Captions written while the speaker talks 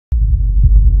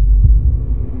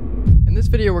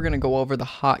video we're going to go over the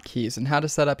hotkeys and how to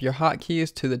set up your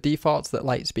hotkeys to the defaults that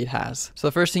LightSpeed has. So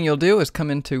the first thing you'll do is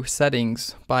come into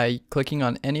settings by clicking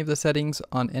on any of the settings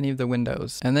on any of the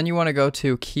windows. And then you want to go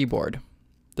to keyboard.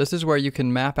 This is where you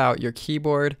can map out your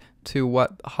keyboard to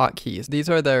what hotkeys. These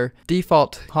are their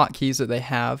default hotkeys that they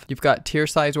have. You've got tier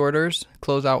size orders,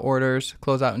 close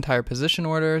out entire position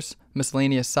orders,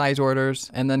 miscellaneous size orders,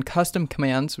 and then custom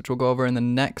commands, which we'll go over in the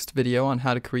next video on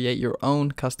how to create your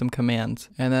own custom commands.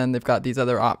 And then they've got these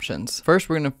other options. First,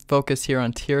 we're going to focus here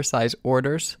on tier size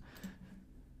orders.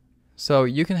 So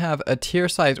you can have a tier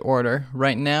size order.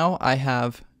 Right now, I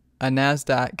have a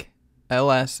NASDAQ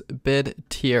LS bid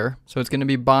tier. So it's going to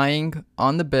be buying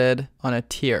on the bid on a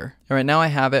tier. And right now I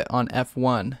have it on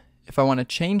F1. If I want to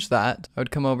change that, I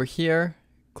would come over here,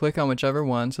 click on whichever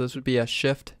one. So this would be a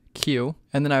Shift Q,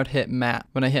 and then I would hit map.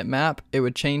 When I hit map, it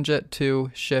would change it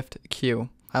to Shift Q.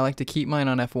 I like to keep mine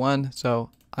on F1, so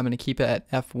I'm going to keep it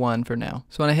at F1 for now.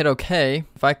 So when I hit OK,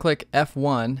 if I click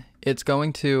F1, it's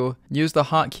going to use the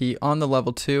hotkey on the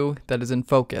level 2 that is in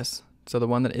focus. So the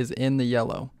one that is in the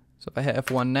yellow. So if I hit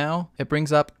F1 now, it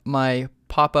brings up my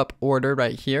pop-up order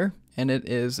right here, and it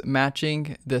is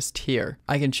matching this tier.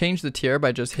 I can change the tier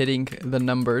by just hitting the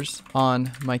numbers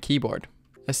on my keyboard.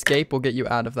 Escape will get you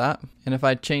out of that. And if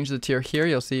I change the tier here,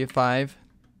 you'll see 5.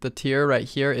 The tier right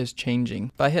here is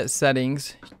changing. If I hit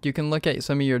settings, you can look at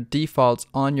some of your defaults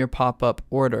on your pop-up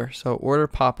order. So order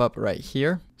pop-up right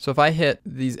here. So if I hit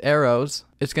these arrows,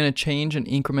 it's going to change in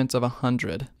increments of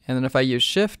 100. And then if I use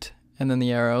shift and then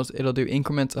the arrows, it'll do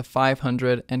increments of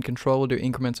 500, and control will do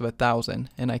increments of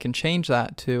 1,000. And I can change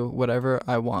that to whatever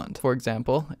I want. For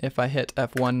example, if I hit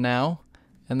F1 now,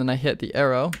 and then I hit the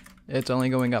arrow, it's only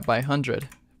going up by 100.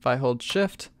 If I hold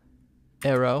shift,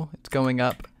 arrow, it's going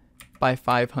up by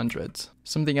 500s.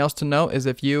 Something else to note is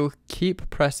if you keep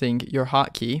pressing your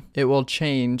hotkey, it will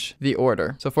change the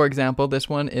order. So for example, this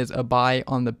one is a buy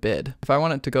on the bid. If I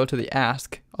want it to go to the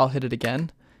ask, I'll hit it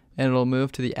again, and it'll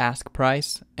move to the ask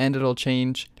price, and it'll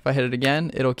change. If I hit it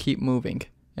again, it'll keep moving,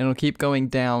 and it'll keep going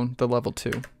down the level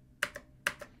 2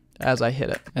 as I hit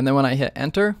it. And then when I hit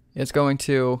enter, it's going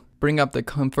to bring up the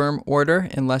confirm order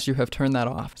unless you have turned that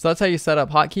off. So that's how you set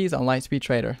up hotkeys on LightSpeed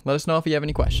Trader. Let us know if you have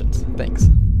any questions. Thanks.